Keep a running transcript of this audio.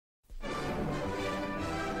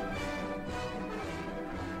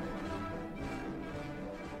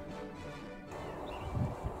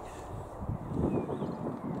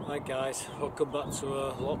Hi guys, welcome back to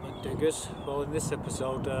Allotment Diggers. Well, in this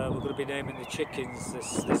episode we're going to be naming the chickens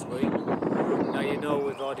this week. Now you know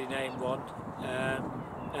we've already named one,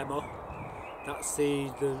 Emma. That's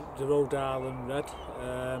the Rhode Island Red,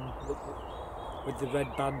 with the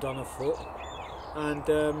red band on her foot. And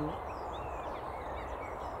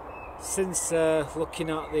since looking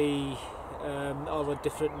at the all the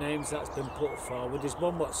different names that's been put forward, there's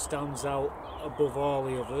one that stands out above all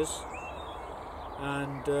the others.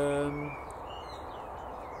 And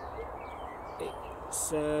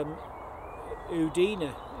it's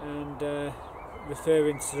Udina, and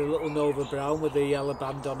referring to the little Nova Brown with the yellow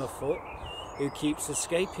band on her foot, who keeps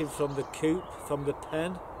escaping from the coop, from the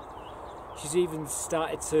pen. She's even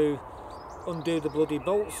started to undo the bloody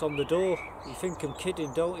bolts on the door. You think I'm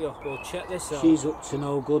kidding, don't you? Well, check this out. She's up to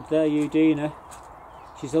no good there, Udina.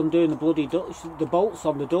 She's undoing the bloody the bolts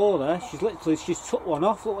on the door there. She's took one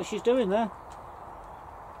off. Look what she's doing there.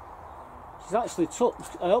 She's actually took,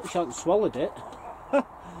 I hope she hasn't swallowed it.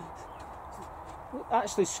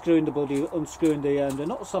 Actually unscrewing the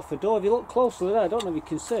nuts off the door. If you look closely there, I don't know if you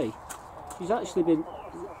can see. She's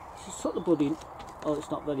took the bloody, oh,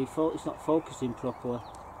 it's not focusing properly.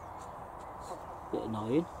 Bit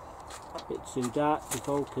annoying. Bit too dark to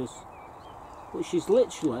focus. But she's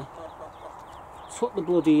literally took the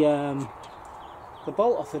bloody, the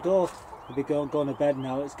bolt off the door. We'll be going to bed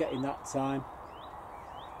now, it's getting that time.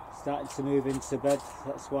 Starting to move into bed,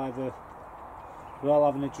 that's why we're all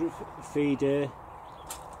having a feed here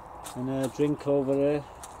and a drink over here.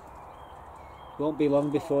 Won't be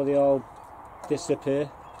long before they all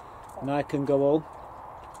disappear and I can go home.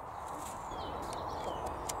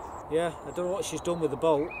 Yeah, I don't know what she's done with the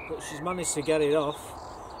bolt, but she's managed to get it off.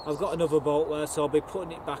 I've got another bolt there, so I'll be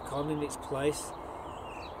putting it back on in its place.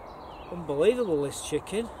 Unbelievable, this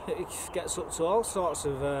chicken. It gets up to all sorts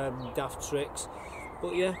of daft tricks.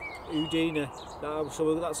 But yeah, Udina,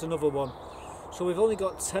 so that's another one. So we've only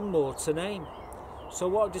got 10 more to name. So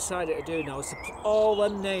what I've decided to do now is to put all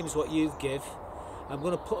them names what you give. I'm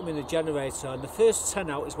going to put them in the generator, and the first 10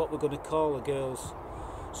 out is what we're going to call the girls.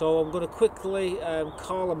 So I'm going to quickly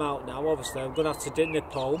call them out now. Obviously I'm going to have to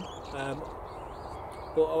nip home,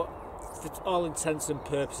 but for all intents and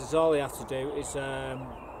purposes all I have to do is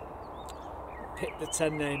pick the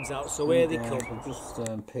 10 names out, so here they come. I'm just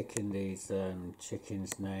picking these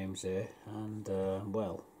chickens' names here, and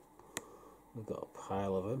well, we've got a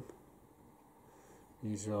pile of them.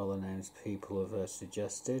 These are all the names people have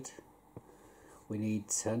suggested. We need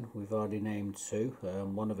 10, we've already named 2.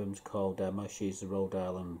 One of them's called Emma, she's the Rhode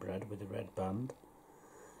Island bred with a red band.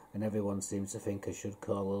 And everyone seems to think I should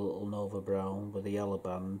call a little Nova Brown with a yellow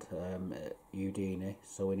band, Udini.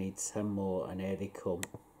 So we need 10 more, and here they come.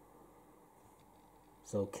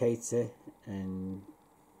 So Katie and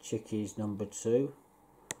Chickie's number 2,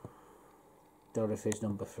 Dorothy's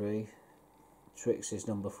number 3, Trixie's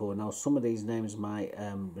number 4. Now some of these names might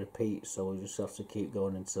repeat, so we'll just have to keep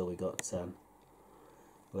going until we got 10.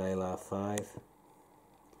 Layla 5,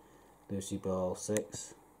 Lucy Ball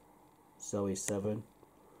 6, Zoe 7,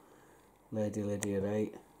 Lady Lydia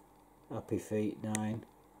 8, Happy Feet 9,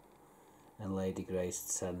 and Lady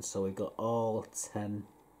Grace 10. So we've got all 10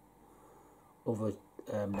 other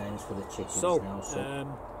names for the chickens now. So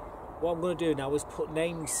what I'm going to do now is put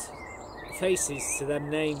faces to them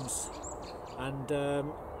names, and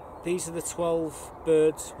these are the 12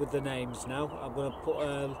 birds with the names. Now I'm going to put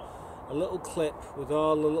a little clip with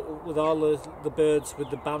all the birds with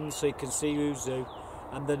the bands, so you can see who's who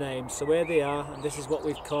and the names. So here they are, and this is what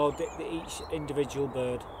we've called each individual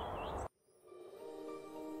bird.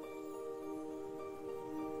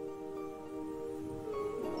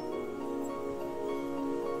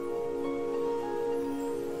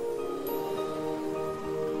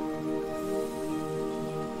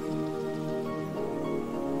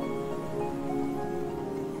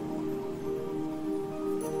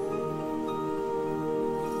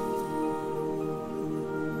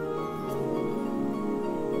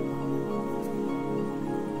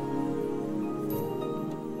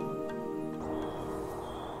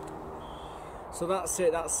 So that's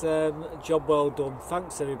it, that's a job well done.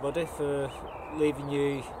 Thanks everybody for leaving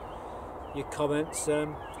your comments. The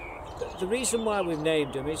reason why we've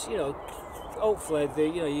named them is, you know, hopefully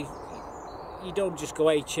you don't just go,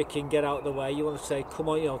 hey chicken, get out of the way. You want to say, come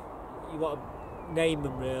on, you want to name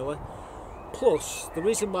them really. Plus the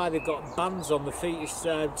reason why they've got bands on the feet is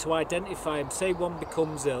to identify them. Say one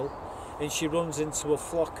becomes ill and she runs into a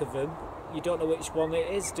flock of them, you don't know which one it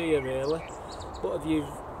is, do you really? But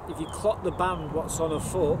if you clock the band what's on her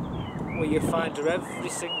foot, well, you find her every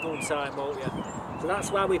single time, won't you? So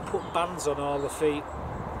that's why we put bands on all the feet.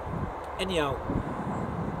 Anyhow,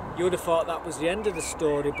 you would have thought that was the end of the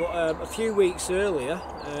story, but a few weeks earlier,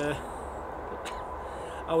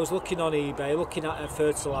 I was looking on eBay, looking at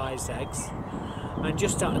fertilised eggs, and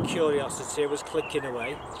just out of curiosity I was clicking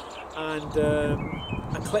away, and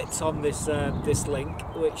I clicked on this this link,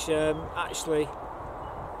 which actually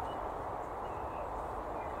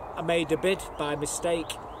I made a bid by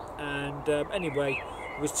mistake, and anyway,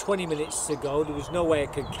 it was 20 minutes to go. There was no way I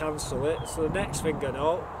could cancel it. So the next thing I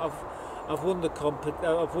know, I've won the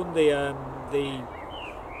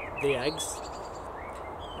the eggs.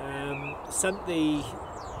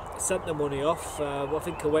 Sent the money off. I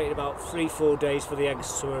think I waited about 3-4 days for the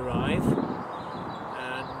eggs to arrive,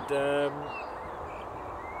 and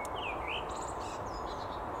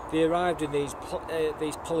they arrived in these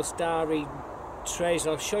polystyrene trays.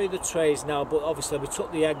 I'll show you the trays now, but obviously we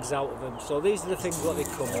took the eggs out of them. So these are the things that they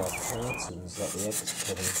come in. Cartons that the eggs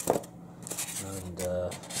come in, and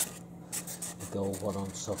they go one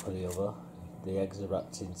on top of the other. The eggs are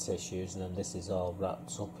wrapped in tissues, and then this is all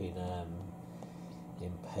wrapped up in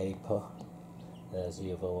paper. There's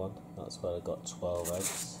the other one. That's where I got 12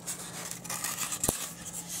 eggs.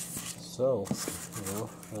 So, you know,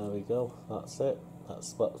 there we go. That's it.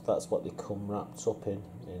 That's what they come wrapped up in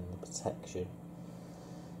the protection,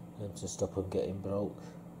 and to stop them getting broke.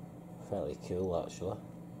 Fairly cool, actually.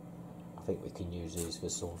 I think we can use these for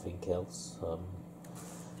something else.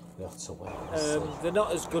 We have to wait and see. They're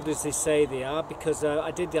not as good as they say they are, because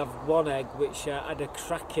I did have one egg which had a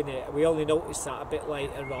crack in it. We only noticed that a bit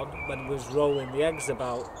later on when we was rolling the eggs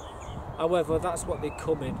about. However, that's what they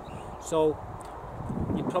come in. So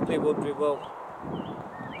you're probably wondering, well,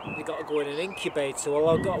 you got to go in an incubator. Well,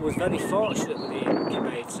 I was very fortunate with the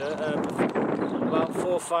incubator. About 4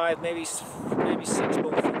 or 5, maybe 6 months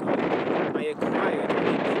ago, I acquired an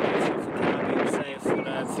incubator for Caribbean Sale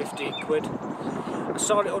for 15 quid. I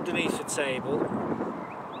saw it underneath the table,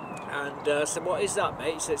 and I said, "What is that,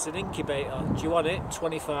 mate?" He said, "It's an incubator. Do you want it?"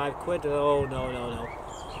 25 quid. Oh, no.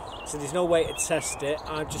 So there's no way to test it.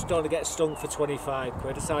 I just don't want to get stung for 25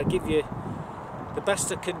 quid. So I'll give you, the best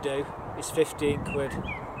I can do is 15 quid.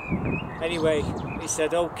 Anyway, he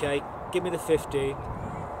said, "Okay, give me the 15.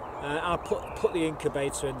 I put the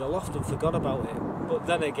incubator in the loft and forgot about it." But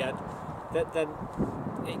then again, then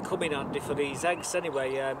it come in handy for these eggs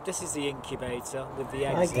anyway. This is the incubator with the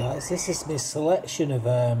eggs. Hi guys, this is my selection of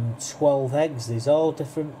 12 eggs. There's all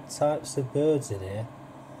different types of birds in here,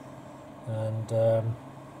 and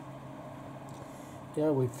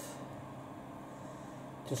yeah, we've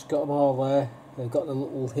just got them all there. They've got the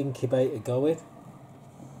little incubator going.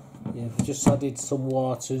 You've just added some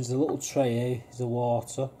water. There's a little tray here, is the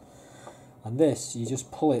water, and this, you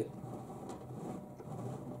just pull it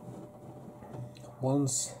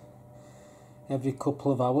once every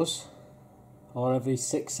couple of hours or every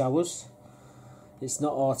 6 hours. It's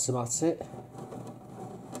not automatic,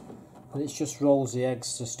 and it just rolls the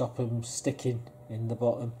eggs to stop them sticking in the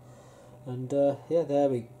bottom. And yeah, there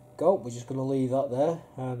we go. We're just going to leave that there,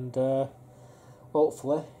 and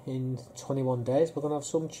hopefully in 21 days we're going to have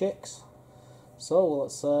some chicks. So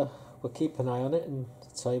let's we'll keep an eye on it and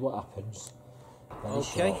tell you what happens very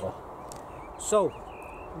shortly. So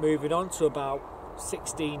moving on to about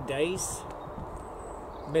 16 days,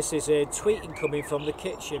 Mrs. tweeting coming from the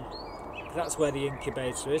kitchen. That's where the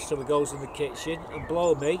incubator is. So we goes in the kitchen, and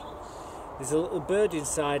blow me, there's a little bird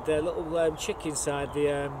inside there, little chick inside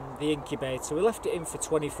the incubator. We left it in for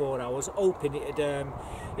 24 hours, hoping it'd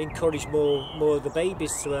encourage more of the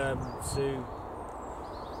babies to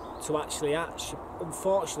actually hatch.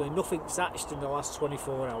 Unfortunately, nothing's hatched in the last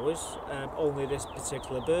 24 hours. Only this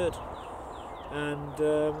particular bird. And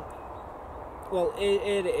well, here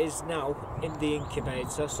it is now in the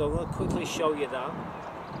incubator. So I'm going to quickly show you that.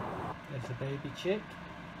 There's a baby chick.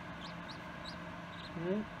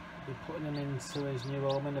 We're putting him into his new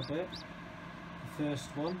home in a bit. The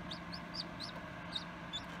first one.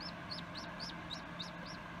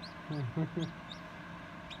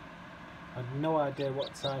 I've no idea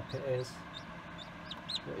what type it is,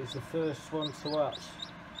 but it's the first one to hatch.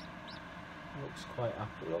 Looks quite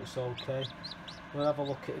happy. Looks okay. We'll have a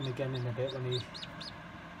look at him again in a bit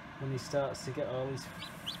when he starts to get all his,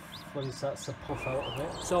 when he starts to puff out of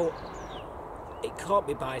it. So it caught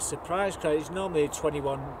me by surprise, because it's normally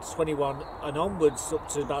 21 and onwards, up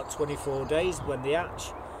to about 24 days when they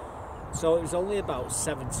hatch. So it was only about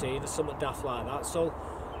 17 or something daft like that. So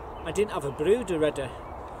I didn't have a brooder ready.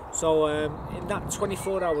 So in that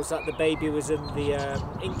 24 hours that the baby was in the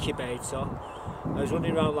incubator, I was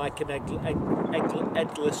running around like an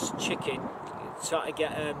eggless chicken, trying to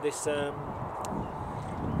get this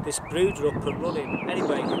this brooder up and running.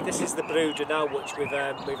 Anyway, this is the brooder now, which we've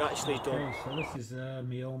actually done. Okay, so this is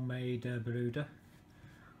my homemade brooder.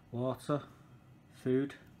 Water,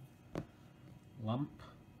 food, lamp,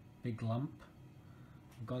 big lamp.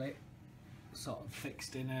 I've got it sort of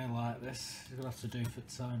fixed in here like this. You're gonna have to do for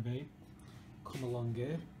the time being. Come along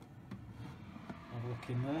here, have a look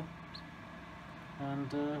in there,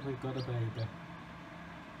 and we've got a baby.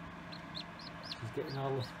 He's getting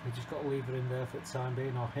all. We just got to leave her in there for the time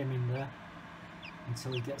being, or him in there,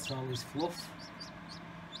 until he gets all his fluff.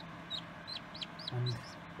 And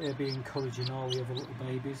he'll be encouraging all the other little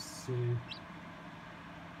babies to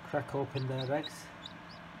crack open their eggs.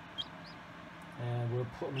 We'll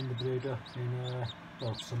put them in the brooder in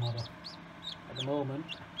well, tomorrow. At the moment,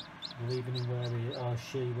 we're leaving him where they, or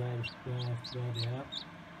she where they are,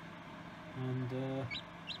 and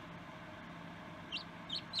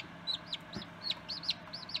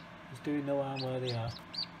he's doing no harm where they are.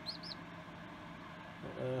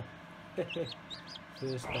 But,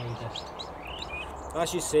 first baby.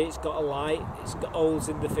 As you see, it's got a light. It's got holes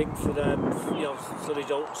in the thing for them, you know, so they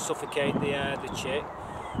don't suffocate the chick.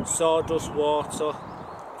 Sawdust water,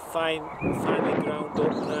 finely ground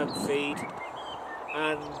up feed,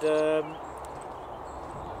 and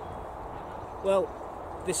well,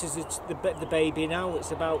 this is the baby now.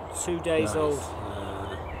 It's about 2 days old.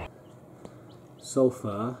 So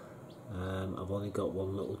far, I've only got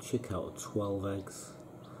one little chick out of 12 eggs,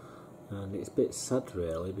 and it's a bit sad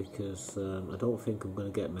really, because I don't think I'm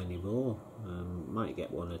going to get many more. Might get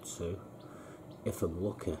 1 or 2 if I'm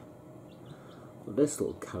lucky. But this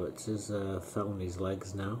little character's found his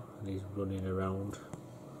legs now, and he's running around.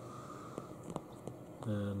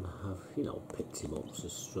 I've, you know, picked him up to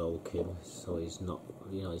stroke him, so he's not,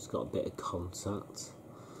 you know, he's got a bit of contact.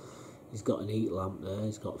 He's got an eat lamp there.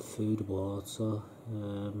 He's got food, water.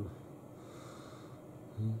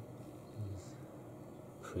 He's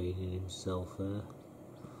preening himself there.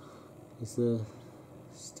 He's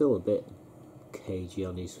still a bit cagey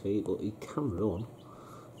on his feet, but he can run.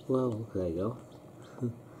 Well, there you go.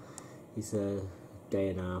 He's a day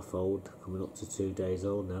and a half old, coming up to 2 days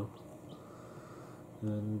old now.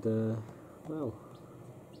 And, well,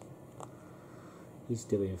 he's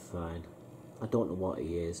doing fine. I don't know what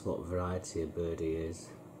he is, what variety of bird he is.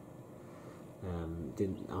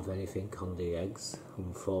 Didn't have anything on the eggs,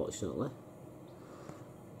 unfortunately.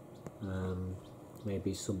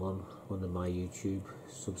 Maybe someone, one of my YouTube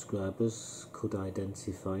subscribers, could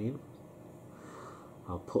identify him.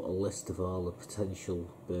 I'll put a list of all the potential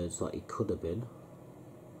birds that he could have been,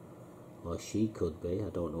 or she could be. I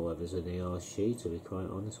don't know whether it's an he or she, to be quite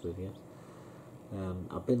honest with you.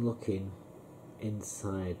 I've been looking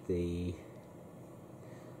inside the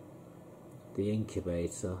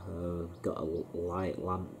incubator. Got a light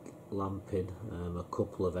lamp in, a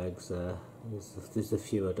couple of eggs there. There's a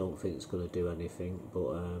few I don't think it's going to do anything,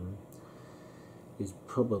 but there's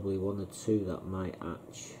probably 1 or 2 that might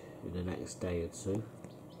hatch in the next day or 2,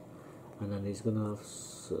 and then he's going to have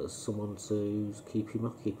someone to keep him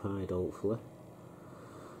occupied, hopefully.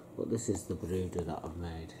 But this is the brooder that I've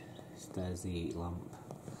made. There's the eat lamp.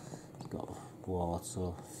 It's got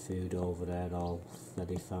water, food over there, all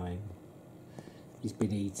very fine. He's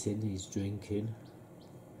been eating, he's drinking,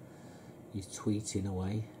 he's tweeting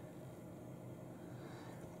away,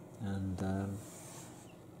 and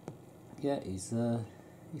yeah, he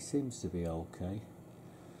seems to be okay.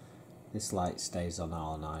 This light stays on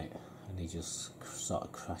all night, and he just sort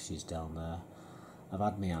of crashes down there. I've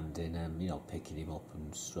had my hand in him, you know, picking him up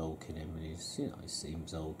and stroking him, and he's, you know, he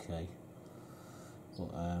seems okay.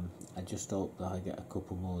 But I just hope that I get a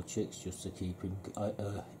couple more chicks just to keep him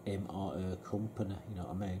or her company, you know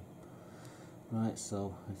what I mean? Right,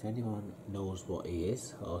 so if anyone knows what he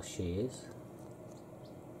is or she is,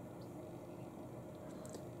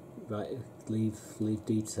 right, leave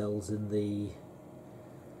details in the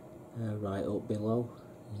right up below.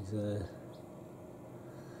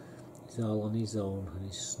 He's all on his own, and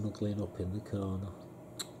he's snuggling up in the corner.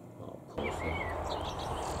 Oh, poor thing.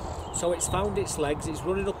 So it's found its legs, it's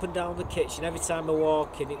running up and down the kitchen. Every time I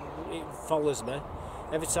walk in, it follows me.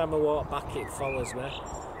 Every time I walk back, it follows me.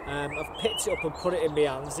 I've picked it up and put it in my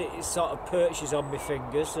hands. It sort of perches on my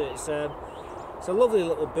fingers. It's a lovely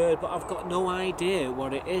little bird, but I've got no idea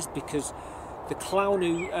what it is, because the clown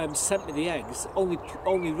who sent me the eggs only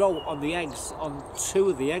wrote on the eggs, on 2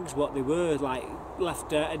 of the eggs, what they were, like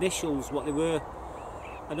left initials, what they were,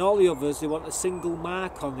 and all the others, they want a single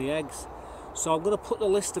mark on the eggs. So I'm going to put the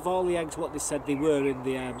list of all the eggs, what they said they were, in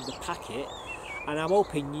the packet, and I'm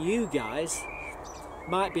hoping you guys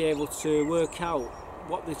might be able to work out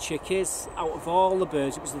what the chick is out of all the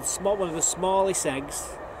birds. It was one of the smallest eggs,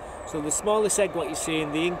 So the smallest egg what you see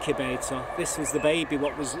in the incubator, this was the baby,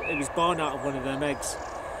 it was born out of one of them eggs.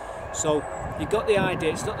 So you got the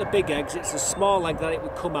idea, it's not the big eggs, it's a small egg that it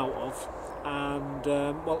would come out of. And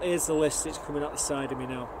well, here's the list, it's coming out the side of me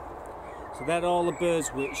now. So they're all the birds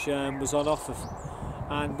which was on offer.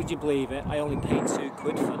 And would you believe it, I only paid £2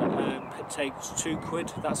 for them. It takes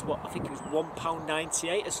 £2, that's what, I think it was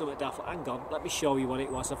 £1.98 or something. I thought, hang on, let me show you what it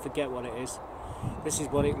was, I forget what it is. This is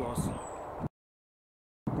what it was.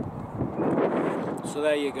 So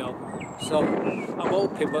there you go. So I'm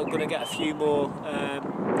hoping we're going to get a few more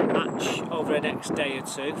hatch over the next day or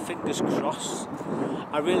two, fingers crossed.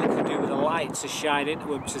 I really could do with a light to shine into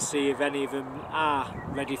them to see if any of them are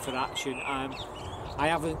ready for action. I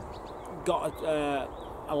haven't got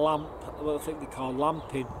a lamp, what I think they call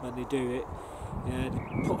lamping when they do it. They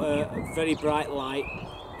put a very bright light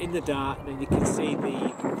in the dark and then you can see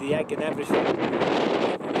the egg and everything.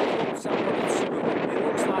 It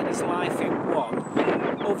looks like there's life in one.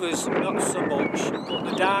 Others not so much, but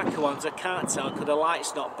the darker ones I can't tell because the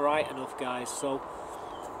light's not bright enough, guys. So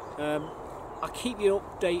I'll keep you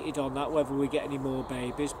updated on that, whether we get any more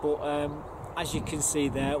babies. But as you can see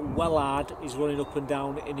there, Wellard is running up and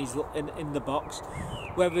down in the box.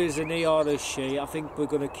 Whether it's an he or a she, I think we're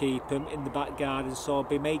going to keep him in the back garden, so I'll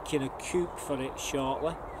be making a coop for it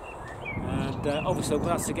shortly. And obviously I'm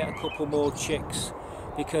going to have to get a couple more chicks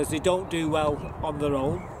because they don't do well on their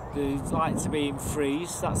own. They like to be in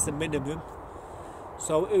freeze, that's the minimum.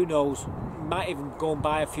 So who knows, might even go and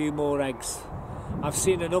buy a few more eggs. I've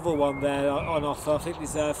seen another one there on offer, I think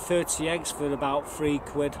there's 30 eggs for about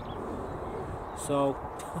 £3. So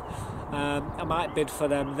I might bid for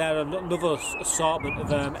them. They're another assortment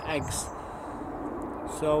of eggs.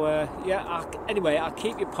 So yeah, anyway, I'll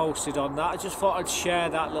keep you posted on that. I just thought I'd share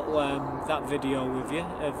that little that video with you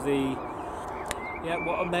of the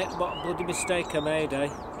what a bloody mistake I made, eh?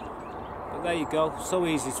 But there you go, so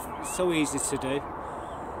easy to do.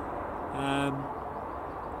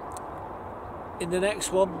 In the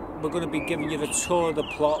next one, we're going to be giving you the tour of the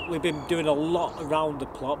plot. We've been doing a lot around the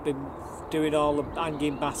plot, been doing all the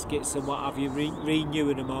hanging baskets and what have you,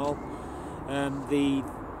 renewing them all. The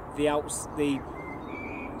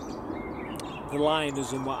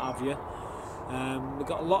liners and what have you. We've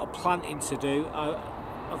got a lot of planting to do.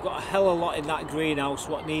 I've got a hell of a lot in that greenhouse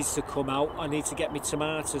what needs to come out. I need to get my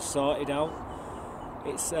tomatoes sorted out.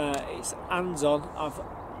 It's hands-on.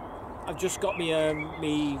 I've just got me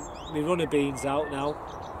runner beans out now.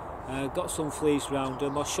 Got some fleece round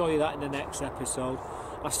them. I'll show you that in the next episode.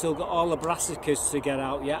 I've still got all the brassicas to get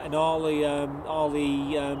out yet, and all the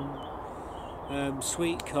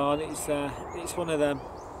sweet corn. It's one of them.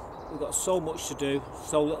 We've got so much to do,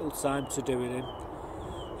 so little time to do it in.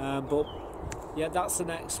 But yeah, that's the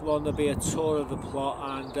next one. There'll be a tour of the plot,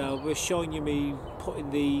 and we're showing you me putting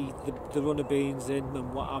the runner beans in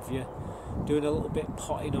and what have you, doing a little bit of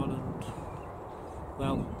potting on, and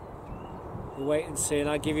well, we'll wait and see, and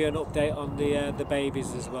I'll give you an update on the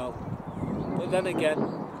babies as well. But then again,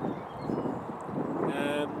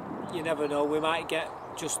 you never know, we might get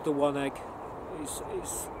just the one egg. It's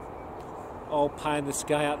all pie in the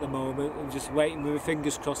sky at the moment, and just waiting with my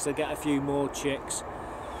fingers crossed to get a few more chicks.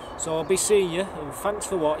 So I'll be seeing you, and thanks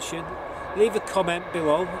for watching. Leave a comment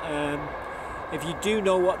below. If you do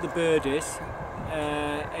know what the bird is,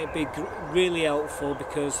 it'd be really helpful,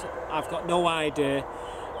 because I've got no idea.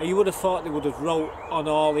 You would have thought they would have wrote on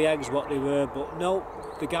all the eggs what they were, but no,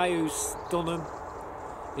 the guy who's done them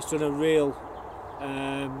has done a real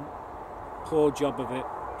poor job of it.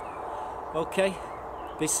 Okay,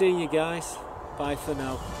 be seeing you guys. Bye for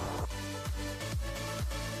now.